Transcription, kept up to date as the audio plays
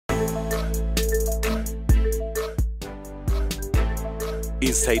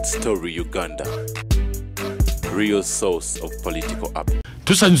Inside Story Uganda. Real source of political up.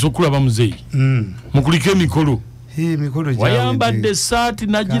 Tusanyisa okulaba muzeyi. Mukulike mikolo. Mikolo jawe. Wayambadde saati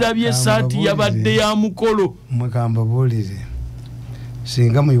nagirabye saati yabadde ya mukolo. Mwekamba bolire.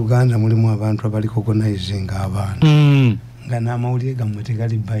 Singa mu Uganda mulimu abantu abali organizing abantu. Nga n'amawulire gammwe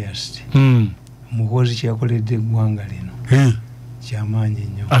tegali biased. Muhoozi kyakoledde eggwanga lino. Kyamaanyi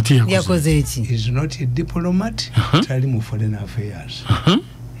nnyo. Ati yakoze eki? He is not a diplomat, tali mu foreign affairs.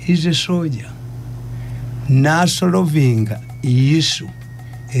 He is a soldier. Solving issue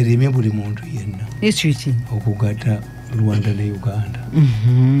erime buli muntu yenna. Issue ki? Okugata Rwanda ne Uganda.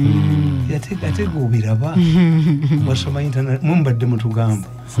 Yate gubiraba. Wasoma internet mumbadde mutugamba.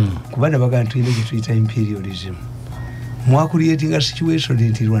 Kubanda baganda tuyine gye tuyita imperialism. Mwakuliyetinga situation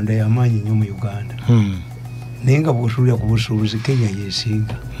nti Rwanda yamanyi nnyo mu Uganda. Nenga bwotulira ku busuubuzi Kenya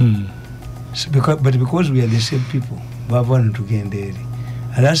yesinga. But because we are the same people, bavana tugenda eri.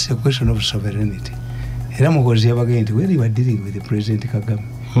 And that's a question of sovereignty. Era Muhoozi yabaga nti when you are dealing with the President Kagame,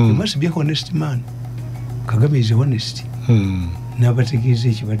 you must be a honest man. Kagame is honest. N'abategeeza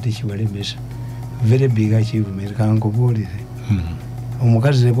ekibadde kibalemesa. Very big achievement kankubuulire.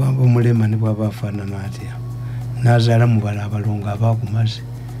 Omukazi ne bw'aba omulema ne bw'aba afaanana atya. N'azaala mu bala abalongo abaakumaze.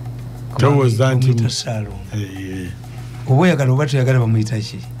 Towozanti Salongo. Oba oyagala oba toyagala bamuyita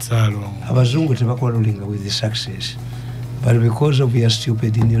ki? Salongo. Abazungu tebakwalulanga with the success. But because of your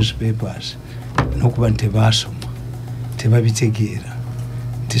stupid newspapers, nokuba nti tebaasoma, tebabitegeera.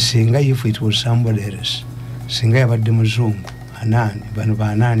 Nti singa if it was somebody else, singa yabadde muzungu, anaani, bano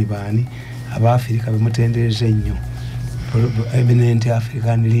baanaani baani, Aba-Africa bemutendereza ennyo. Eminent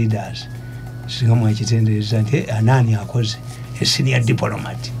African leaders. Singa mwakitendereza nti anaani akoze, a senior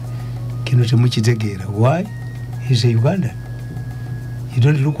diplomat. Kino temukitegeera. Why? He's a Ugandan. You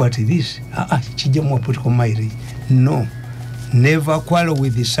don't look at this. Kijja mu political mileage. No. Never quarrel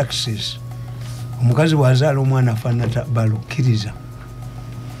with the success. Omukazi bw'azaala omwana afaanana balukiriza.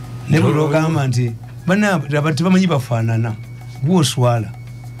 Ne bulogamba nti bantu bamanyi bafaanana. Bw'oswala.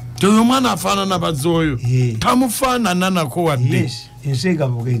 Oyo omwana afaanana bazze oyo. Tamufaanana nako wadde. Yes. Enseega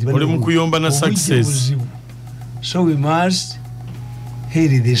bugenti. Oli mu kuyomba na success. So we must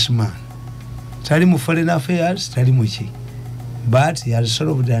hail this man. Tali mu foreign affairs, tali mu ki. But he has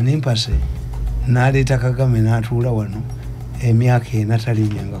solved an impasse. N'aleeta Kagame n'atuula wano. Emyaka ena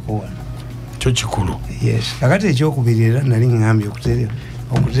talinyangako wano. Kyo kikulu. Yes. Kakati ekyokubiri era nali ngambye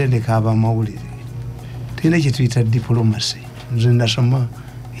okutendeka abamawulire. Tulina kye tuyita diplomacy. Nze nasoma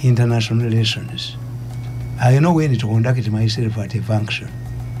international relations. I know when to conduct myself at a function.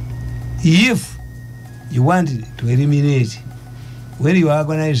 If you want to eliminate, when you are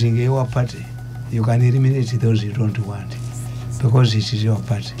organizing your party, you can eliminate those you don't want because it is your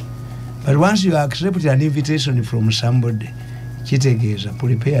party. But once you accept an invitation from somebody,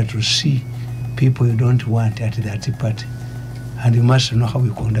 prepare to see people you don't want at that party, and you must know how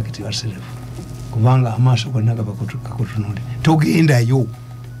you conduct yourself. Kubanga amaso gonaga bakutunuli. Togenda yo.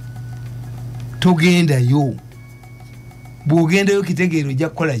 Bwogenda yo kitegeero ojja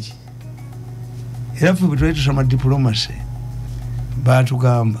kukola ki? Era ffe bwe twali tusoma diplomacy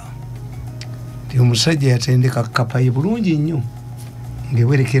baatugamba nti omusajja yatendeka kapayi bulungi nnyo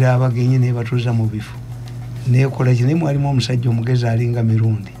ng'ewerekera abagenyi n'ebatuuza mu bifo neekola ki naye mwalimu omusajja omugezi alinga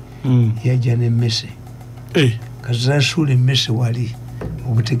Mirundi yajja n'emmese kasasula emmese wali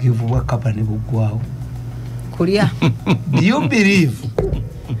obutegeevu bwa kapa ne buggwawo kulya. Do you believe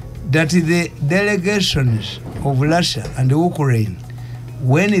that the delegations of Russia and Ukraine,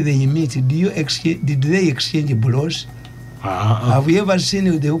 when they meet, did they exchange blows? Have you ever seen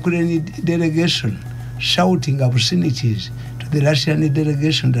the Ukrainian delegation shouting obscenities to the Russian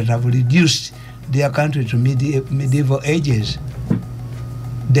delegation that have reduced their country to medieval ages?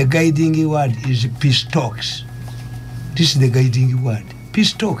 The guiding word is peace talks. This is the guiding word,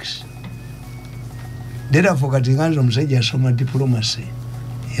 peace talks. Therefore, Katinganzo omusajja yasoma diplomacy,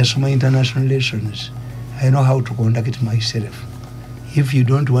 yasoma international relations. I know how to conduct myself. If you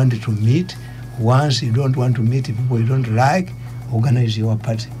don't want to meet, once you don't want to meet people you don't like, organize your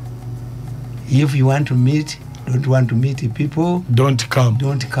party. If you want to meet, don't want to meet people, don't come.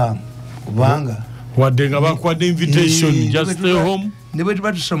 Kubanga wadenga bakwadde invitation, just stay home. Ne bwe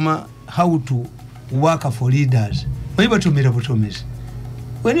tuba tusoma how to work for leaders. When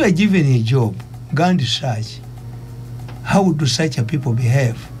you are given a job, go and search how do such a people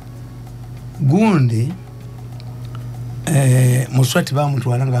behave. Gundi Muswati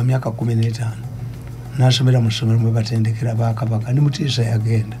bamutwala nga myaka 15 nasomera mu ssomero mwe batendekera bakabaka ndi mutiisa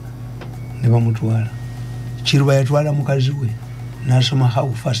yagenda ne bamutwala. Kiruba yatwala mukazi we nasoma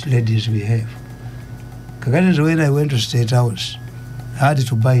how first ladies behave. Kakati when I went to State House had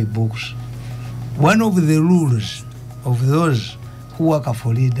to buy books. One of the rules of those who work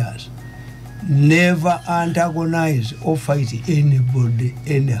for leaders, never antagonize or fight anybody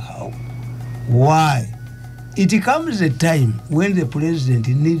anyhow. Why? It comes a time when the president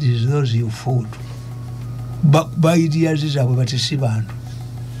needs those you fought. But by ideas is about Siban.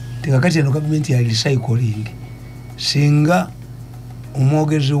 The Kakatian government are recycling. Singa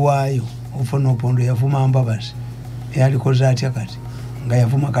umogezi wayo ufono pondo yafuma ambabasi. Yali kozati yakati. Nga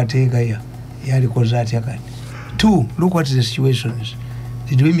yafuma katega ya. Yali kozati yakati. Two, look what the situation is.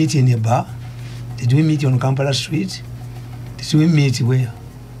 Did we meet in a bar? Did we meet on Kampala Street? Did we meet where?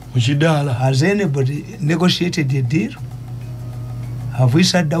 Muchidala. Has anybody negotiated a deal? Have we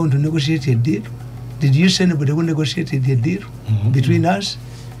sat down to negotiate a deal? Did you see anybody who negotiated a deal between us?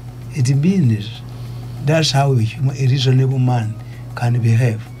 It means that's how a reasonable man can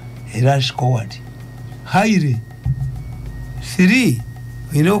behave. A rash coward. Highly. Three,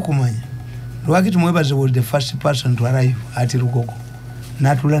 you know, Kumanya. Lwaki Tumwebaze was the first person to arrive at Rugogo.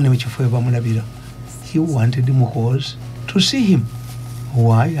 Natulane Michifweba Munabira. He wanted Muhoozi to see him.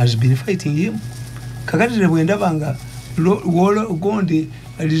 Why? Has been fighting him. Kakati Rebwendabanga Gondi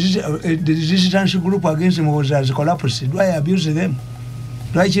the resistance group against him was as collapsed. Do I abuse them?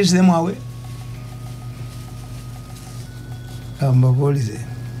 Do I chase them away?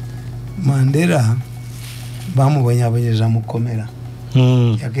 Mandela bamu banyabanyeza mukomera.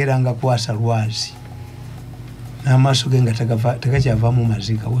 Yakeranga kwasa lwazi. N'amaaso ge nga takakyavaamu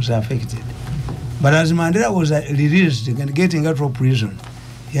mazika was affected. But as Mandela was released and getting out of prison,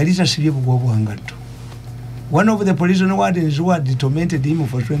 yali tasibye bugwa bwangatto. One of the prison wardens who had tormented him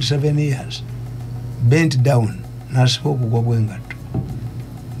for 27 years bent down n'asiba obugwa bw'engatto.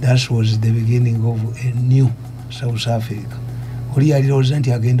 That was the beginning of a new South Africa. Oli yalirowooza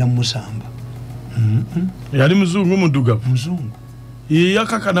nti agenda musamba. Yali muzungu mudugavu. Muzungu.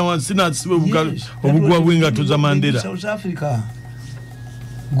 Yakakana wansi n'asiba obugwa bw'engatto za Mandela. South Africa.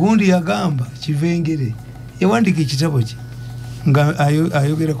 Gundi yagamba Kivengere yawandika ekitabo kye nga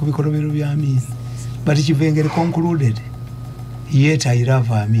ayogera ku bikolobero bya Amin. But Kivengere concluded, yet I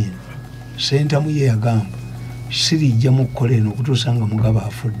love Amin. Sentamu ye yagamba sirijja mu kukola eno okutuusa nga Mugabe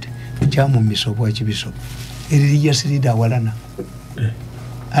afudde. Kyamumisa obwa kibiso. Religious leader walana.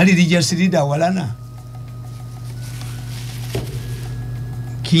 Religious leader walana.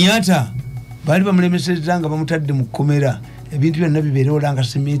 Kenyatta bali bamulemeseza nga bamutadde mu kkomera. Ebintu byonna bibeerewo langa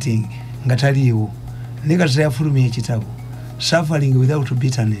si meeting nga taliiwo. Naye kati yafulumya ekitabo Suffering Without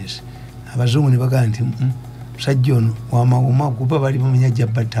Bitterness. Abazungu ne bagamba nti musajja ono wamawuma kuba bali bamanya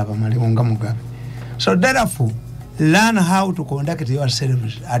jabbatta abamalewo nga Mugabe. So therefore, learn how to conduct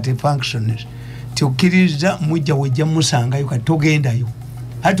yourselves at a function. Tukkiriza mujja wejja musangayo kati togendayo.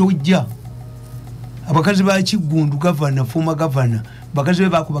 Ate ojja. Abakazi ba Kigundu governor, former governor, bakazi be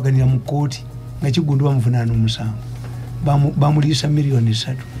bakubaganira mu kooti nga Kigundu bamuvunaana omusango. Bamulisa million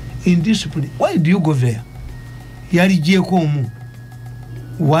 3. Indiscipline. Why do you go there? Yali jeko omu.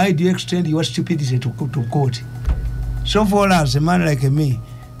 Why do you extend your stupidity to court? So for us, a man like me,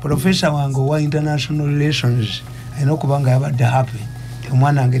 Professor Wango wa international relations, ayina okubanga yabadde happy.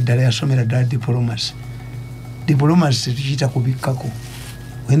 Omwana wange ddala yasomera ddala diplomacy. Diplomacy tukiyita kubikkako.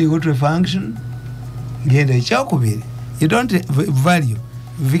 When you go to a function, genda ekyakubiri. You don't value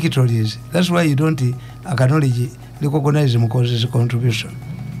victories. That's why you don't acknowledge, recognize Mukoozi's contribution.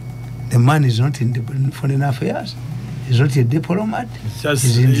 The man is not in the foreign affairs. He's not a diplomat.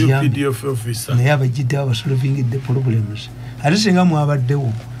 He's in the UPDF officer. They have a jidda solving the problems. Ate singa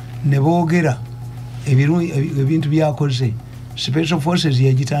mwabaddewo ne boogera ebintu byakoze. Special forces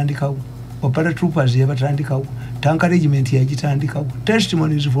yagitandikawo. Paratroopers yabatandikawo. Tank regiment yagitandikawo.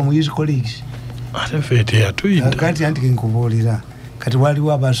 Testimonies from his colleagues. Ate fete yatuyinda. Kati anti nkubuulira. Kati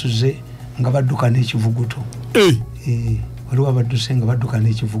waliwo abasuze nga badduka n'ekivuguto. Waliwo abadduse nga badduka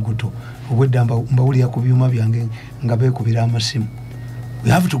n'ekivuguto. Obwedda mbawulira ku byuma byange nga beekubira amasimu. We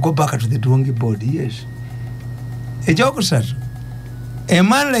have to go back to the drawing board, yes. Ekyokusatu, a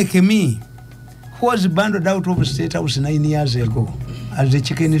man like me who was bundled out of State House 9 years ago as the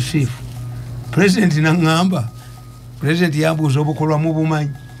chicken thief, President nangamba, President yambuuza obukolwa mu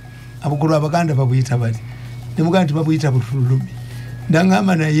bumanyi, abukolwa Abaganda babuyita bati, ne mugamba nti babuyita butululumi.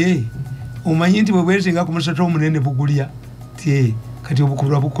 Nangamba naye omanyi nti bwe bwesinga ku musota omunene bugulya tie kati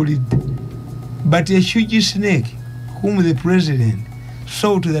obukolwa bukulidde. But a huge snake whom the president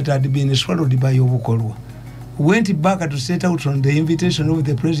thought that had been swallowed by obukolwa went back to set out on the invitation of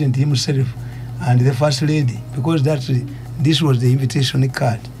the president himself and the first lady, because this was the invitation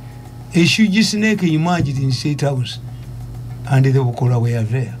card. A huge snake emerged in State House and the Bukola were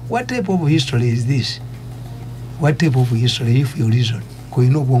there. What type of history is this? what type of history, if you reason,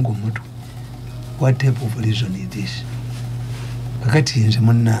 koino bongo mutu, what type of reason is this? Kakati nze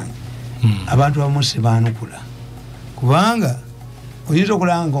munange abantu bamusi banukula kubanga oyinza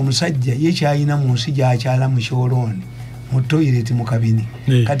okulanga omusajja ye kyalina mu nsi gy'akyala mu kyoloni mu toilet mu kabini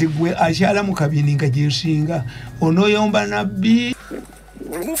kati gwe akyala mu kabini nga gyesinga onooyomba nabbi.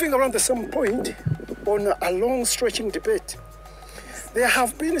 We're moving around the same point on a long stretching debate. There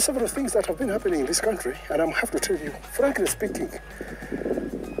have been several things that have been happening in this country, and I have to tell you, frankly speaking,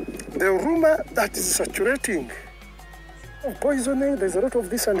 the rumor that is saturating of poisoning, there's a lot of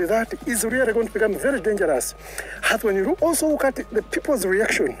this and that, is really going to become very dangerous. And when you also look at the people's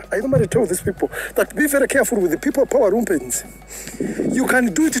reaction, I normally tell these people that be very careful with the people power rumpens. You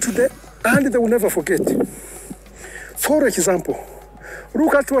can do it today and they will never forget. For example,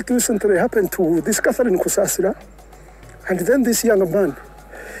 look at what recently happened to this Catherine Kusasira and then this young man.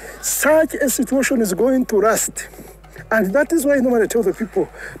 Such a situation is going to last. And that is why I normally tell the people,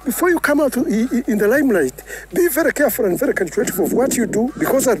 before you come out in the limelight, be very careful and very calculative of what you do,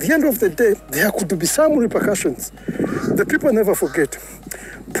 because at the end of the day, there could be some repercussions. The people never forget.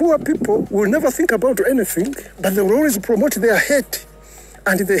 Poor people will never think about anything, but they will always promote their hate,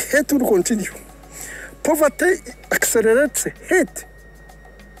 and the hate will continue. Poverty accelerates hate.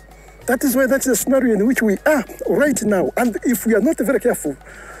 That is why that's the scenario in which we are right now. And if we are not very careful,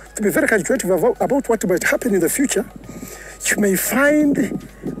 to be very calculative about what might happen in the future, you may find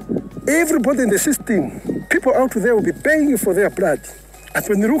everybody in the system, people out there will be paying for their blood. And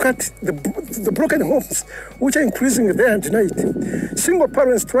when you look at the broken homes, which are increasing day and night, single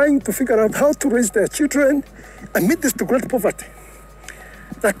parents trying to figure out how to raise their children amidst great poverty,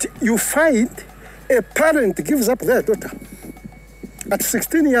 that you find a parent gives up their daughter at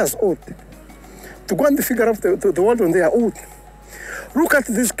 16 years old to go and figure out the world on their own. Look at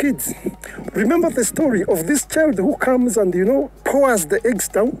these kids. Remember the story of this child who comes and, pours the eggs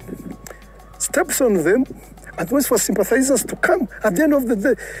down, steps on them, and waits for sympathizers to come. At the end of the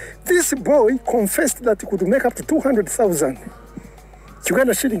day, this boy confessed that he could make up to 200,000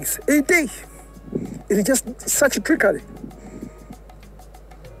 Uganda shillings a day. It is just such a trickery.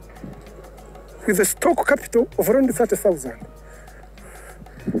 With a stock capital of around 30,000.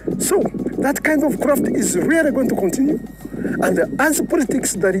 So that kind of graft is really going to continue. And as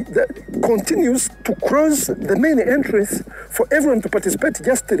politics that continues to cross the main entrance for everyone to participate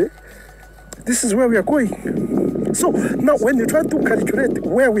justly, this is where we are going. So now when you try to calculate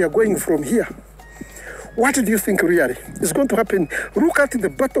where we are going from here, what do you think really is going to happen? Look at the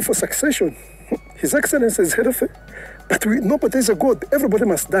battle for succession. His Excellency is healthy, but nobody is a god. Everybody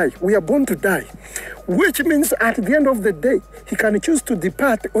must die. We are born to die, which means at the end of the day, he can choose to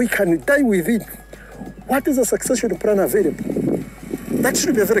depart or he can die within. What is the succession plan available? That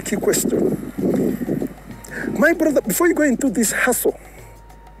should be a very key question. My brother, before you go into this hassle,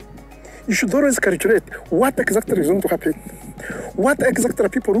 you should always calculate what exactly is going to happen. What exactly are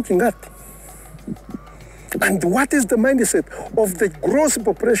people looking at? And what is the mindset of the gross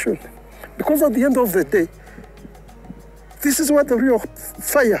population? Because at the end of the day, this is what the real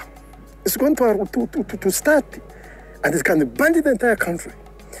fire is going to start. And it can burn the entire country.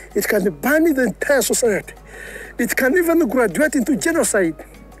 It can burn the entire society. It can even graduate into genocide,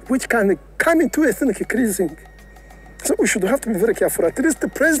 which can come into ethnic cleansing. So we should have to be very careful. At least the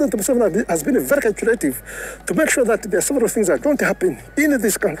President himself has been very calculative to make sure that there are several things that don't happen in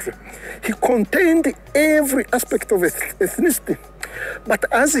this country. He contained every aspect of ethnicity. But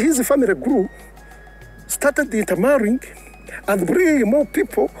as his family grew, started intermarrying and bringing more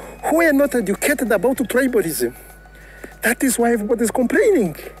people who were not educated about tribalism. That is why everybody is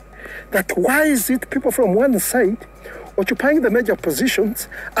complaining. That why is it people from one side occupying the major positions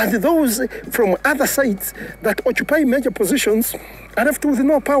and those from other sides that occupy major positions are left with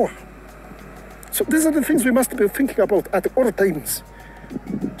no power? So these are the things we must be thinking about at all times.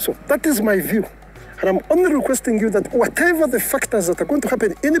 So that is my view. And I'm only requesting you that whatever the factors that are going to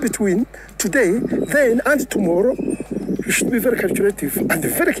happen in between today, then, and tomorrow, you should be very calculative and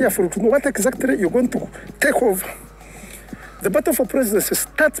very careful to know what exactly you're going to take over. The battle for presidency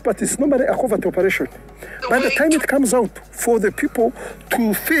starts, but it's normally a covert operation. By the time it comes out, for the people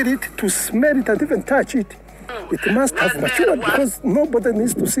to feel it, to smell it, and even touch it, it must have matured because nobody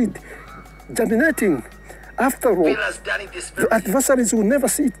needs to see it germinating. After all, the adversaries will never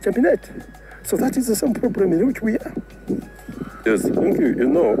see it germinate. So that is the same problem in which we are. Yes, thank you.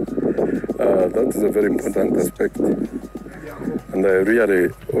 That is a very important aspect. And I really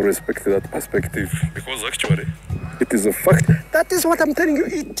respect that perspective because actually, it is a fact. That is what I'm telling you.